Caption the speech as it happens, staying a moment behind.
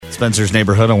Spencer's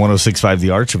Neighborhood on 106.5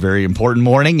 The Arch. A very important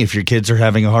morning. If your kids are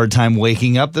having a hard time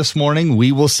waking up this morning,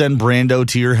 we will send Brando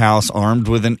to your house armed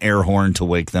with an air horn to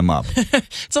wake them up.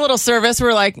 It's a little service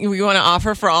we want to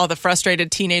offer for all the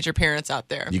frustrated teenager parents out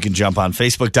there. You can jump on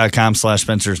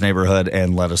Facebook.com/Spencer's Neighborhood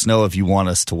and let us know if you want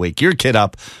us to wake your kid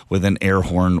up with an air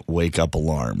horn wake-up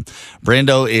alarm.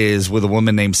 Brando is with a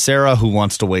woman named Sarah who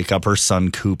wants to wake up her son,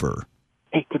 Cooper.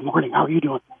 Hey, good morning. How are you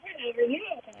doing?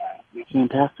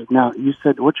 Fantastic. Now, you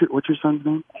said, what's your son's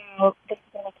name? This is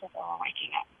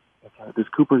waking up. Does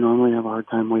Cooper normally have a hard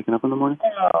time waking up in the morning?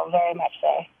 Oh, very much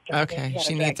so. Okay,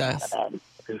 she needs us.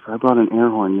 Okay, so I brought an air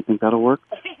horn. You think that'll work?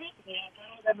 Yeah,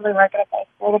 definitely working if I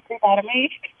scare the poop out of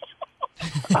me.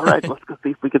 All right, let's go see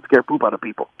if we can scare poop out of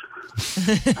people. All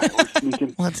right, we're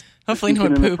sneaking. Hopefully no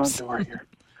one in the poops. front door here.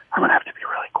 I'm going to have to be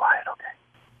really quiet, okay?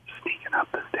 Sneaking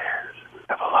up the stairs.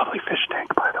 I have a lovely fish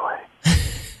tank, by the way.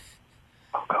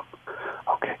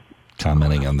 Okay.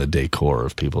 Commenting on the decor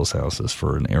of people's houses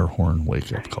for an air horn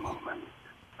wake-up call. All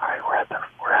right,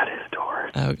 we're at his door.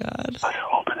 Oh, God. Let's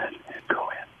open it and go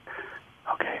in.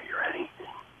 Okay, you ready?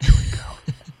 Here we go.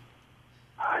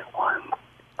 All right, 1,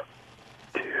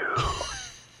 2,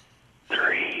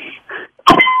 3.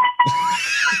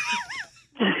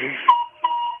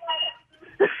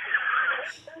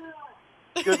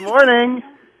 Good morning.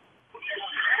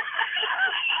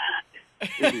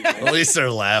 At least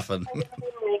they're laughing.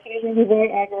 You're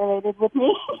very aggravated with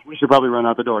me. We should probably run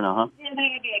out the door now, huh? Yeah, that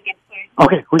would be a good place.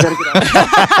 Okay, we gotta get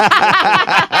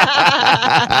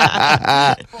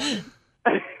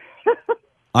out.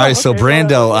 All right, so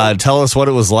Brando, tell us what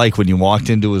it was like when you walked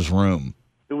into his room.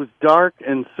 It was dark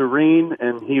and serene,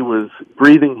 and he was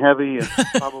breathing heavy and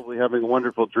probably having a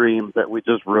wonderful dream that we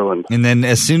just ruined. And then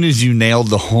as soon as you nailed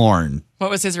the horn,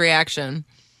 What was his reaction?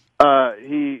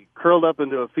 He curled up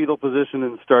into a fetal position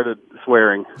and started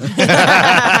swearing. All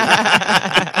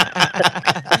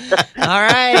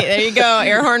right, there you go.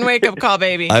 Air horn wake-up call,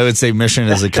 baby. I would say mission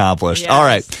is accomplished. Yes. All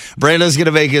right, Brando's going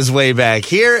to make his way back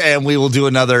here, and we will do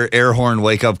another air horn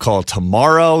wake-up call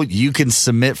tomorrow. You can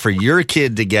submit for your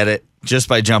kid to get it just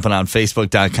by jumping on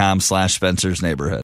Facebook.com/Spencer's Neighborhood.